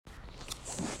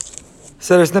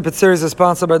Seder Snippet series is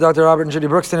sponsored by Dr. Robert and Judy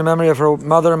Brookstein in memory of her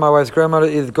mother and my wife's grandmother,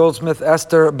 Edith Goldsmith,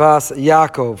 Esther Bas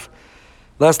Yaakov.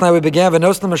 Last night we began, and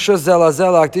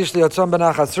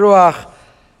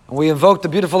we invoked the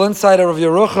beautiful insight of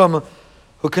Yerucham,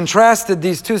 who contrasted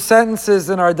these two sentences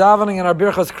in our davening and our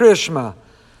Birchas Kriyashma.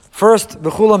 First,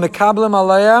 B'chula Mekablim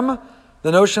Alayim,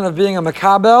 the notion of being a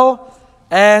Mekabel,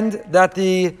 and that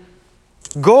the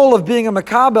goal of being a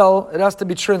Mekabel, it has to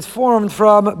be transformed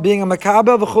from being a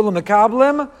Mekabel, V'chula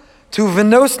Mekablim, to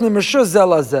V'nosnim Reshus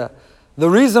Zelazeh. The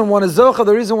reason one is Zocha,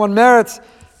 the reason one merits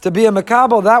to be a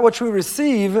Mekabel, that which we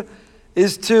receive,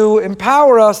 is to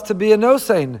empower us to be a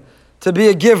Nosein, to be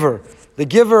a giver. The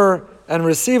giver and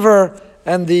receiver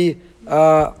and the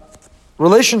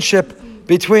relationship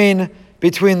between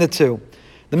the two.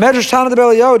 The Medrash Tana de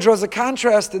Belial draws a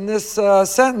contrast in this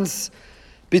sentence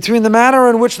between the manner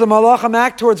in which the Malachim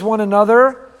act towards one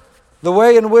another, the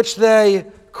way in which they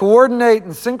coordinate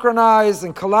and synchronize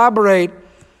and collaborate,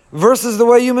 versus the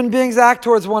way human beings act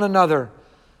towards one another.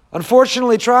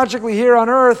 Unfortunately, tragically, here on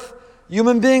earth,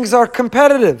 human beings are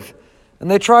competitive, and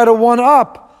they try to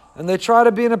one-up, and they try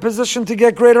to be in a position to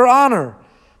get greater honor.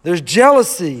 There's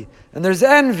jealousy, and there's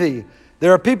envy.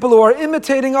 There are people who are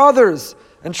imitating others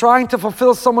and trying to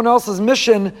fulfill someone else's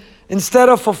mission instead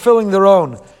of fulfilling their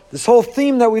own. This whole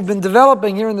theme that we've been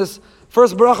developing here in this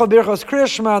first Baracha Birchas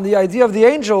Kriyashma, and the idea of the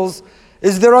angels,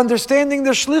 is they're understanding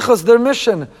their shlichus, their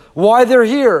mission, why they're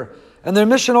here. And their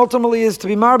mission ultimately is to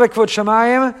be marbek kvod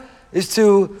shamayim, is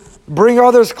to bring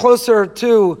others closer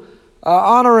to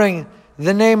honoring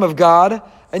the name of God.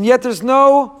 And yet there's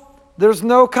no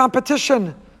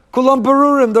competition. Kulam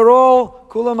berurim, they're all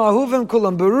kulam ahuvim,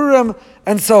 kulam berurim,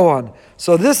 and so on.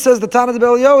 So this, says the Tana de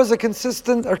Belial, is a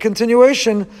consistent or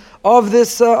continuation of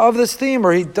this theme,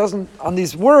 or he doesn't on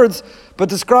these words, but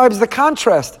describes the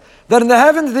contrast that in the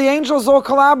heavens the angels all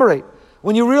collaborate.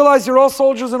 When you realize you're all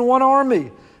soldiers in one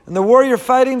army, and the war you're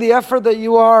fighting, the effort that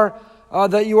you are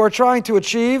trying to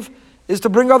achieve, is to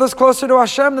bring others closer to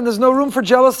Hashem, then there's no room for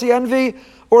jealousy, envy,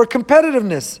 or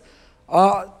competitiveness.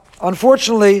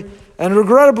 Unfortunately and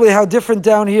regrettably, how different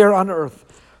down here on earth.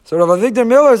 So Rav Avigdor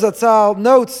Miller Zatzal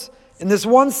notes in this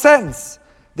one sentence,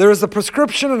 there is a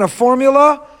prescription and a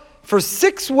formula for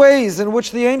 6 ways in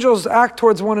which the angels act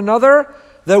towards one another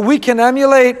that we can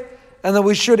emulate and that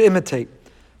we should imitate.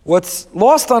 What's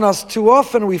lost on us too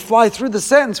often, we fly through the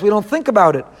sentence, we don't think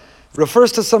about it. It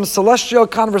refers to some celestial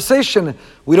conversation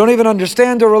we don't even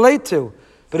understand or relate to.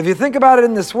 But if you think about it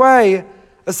in this way,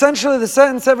 essentially the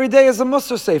sentence every day is a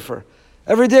Musar Sefer.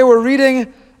 Every day we're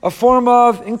reading a form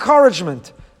of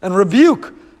encouragement and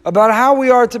rebuke about how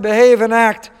we are to behave and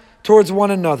act towards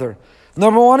one another.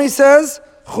 Number 1, he says,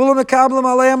 they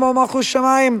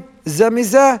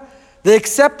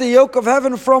accept the yoke of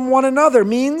heaven from one another,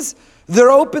 means they're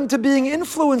open to being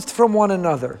influenced from one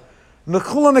another. They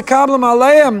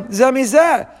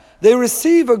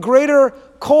receive a greater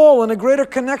call and a greater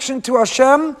connection to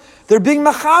Hashem. They're being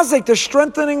machazik, they're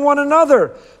strengthening one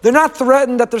another. They're not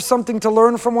threatened that there's something to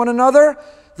learn from one another.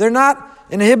 They're not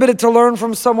inhibited to learn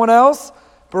from someone else,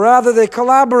 but rather they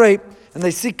collaborate and they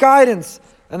seek guidance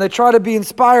and they try to be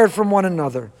inspired from one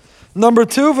another. Number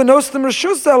 2, v'nostim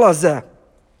reshus zelazeh.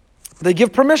 They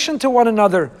give permission to one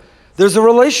another. There's a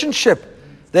relationship.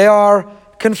 They are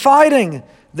confiding.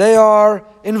 They are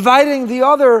inviting the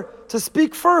other to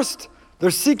speak first. They're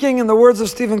seeking, in the words of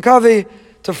Stephen Covey,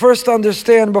 to first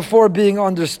understand before being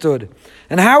understood.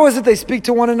 And how is it they speak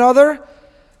to one another?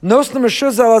 They want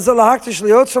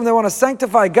to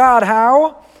sanctify God.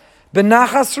 How?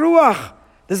 Benachas ruach.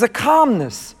 There's a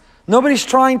calmness. Nobody's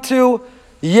trying to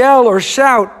yell or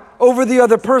shout over the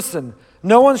other person.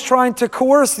 No one's trying to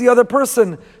coerce the other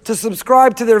person to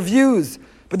subscribe to their views.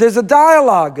 But there's a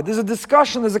dialogue, there's a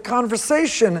discussion, there's a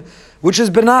conversation, which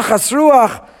is benachas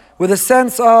ruach, with a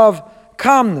sense of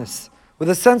calmness, with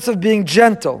a sense of being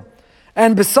gentle.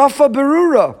 And besafa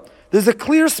berura, there's a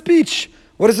clear speech.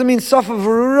 What does it mean, safa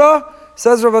berura?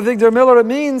 Says Rav Avigdor Miller, it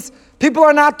means people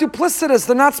are not duplicitous.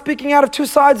 They're not speaking out of 2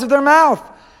 sides of their mouth.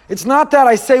 It's not that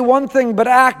I say one thing but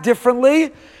act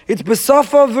differently. It's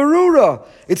besafa verura.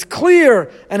 It's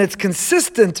clear and it's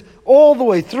consistent all the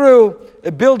way through.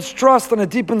 It builds trust and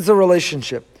it deepens the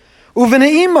relationship.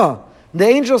 Uveneima. The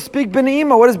angels speak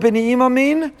beneima. What does beneima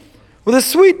mean? With a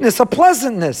sweetness, a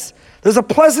pleasantness. There's a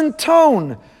pleasant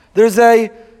tone. There's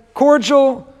a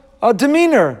cordial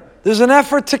demeanor. There's an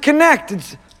effort to connect.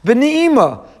 It's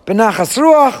beneima. Benachas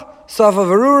ruach, safa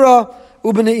verura,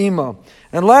 ubeneima.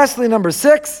 And lastly, number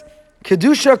 6,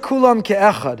 kedusha kulam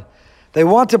ke'echad. They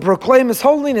want to proclaim His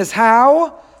holiness.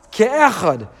 How?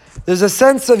 Ke'echad. There's a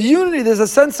sense of unity. There's a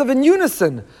sense of in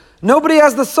unison. Nobody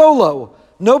has the solo.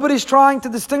 Nobody's trying to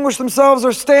distinguish themselves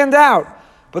or stand out.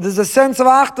 But there's a sense of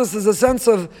achdus, there's a sense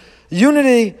of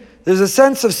unity, there's a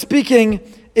sense of speaking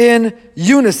in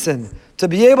unison. To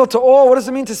be able to all, what does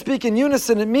it mean to speak in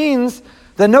unison? It means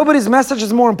that nobody's message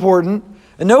is more important,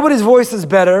 and nobody's voice is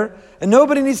better, and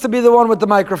nobody needs to be the one with the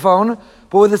microphone,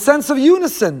 but with a sense of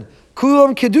unison.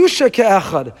 Kulam kedusha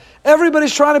ke'echad.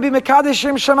 Everybody's trying to be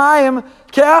mekadeshim shamayim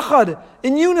ke'echad,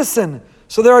 in unison.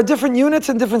 So there are different units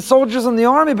and different soldiers in the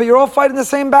army, but you're all fighting the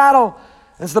same battle.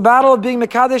 It's the battle of being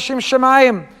mekadeshim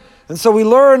shamayim. And so we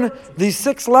learn these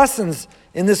 6 lessons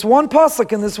in this one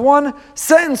pasuk, in this one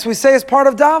sentence we say as part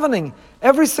of davening.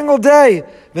 Every single day,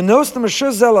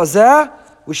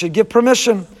 we should give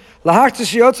permission. We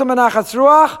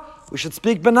should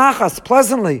speak benachas,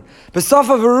 pleasantly.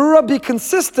 B'safa v'rura, be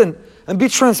consistent and be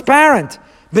transparent.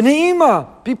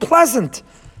 B'ne'ima, be pleasant.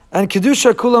 And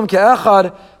kedusha kulam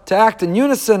ke'echad, to act in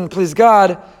unison, please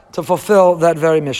God, to fulfill that very mission.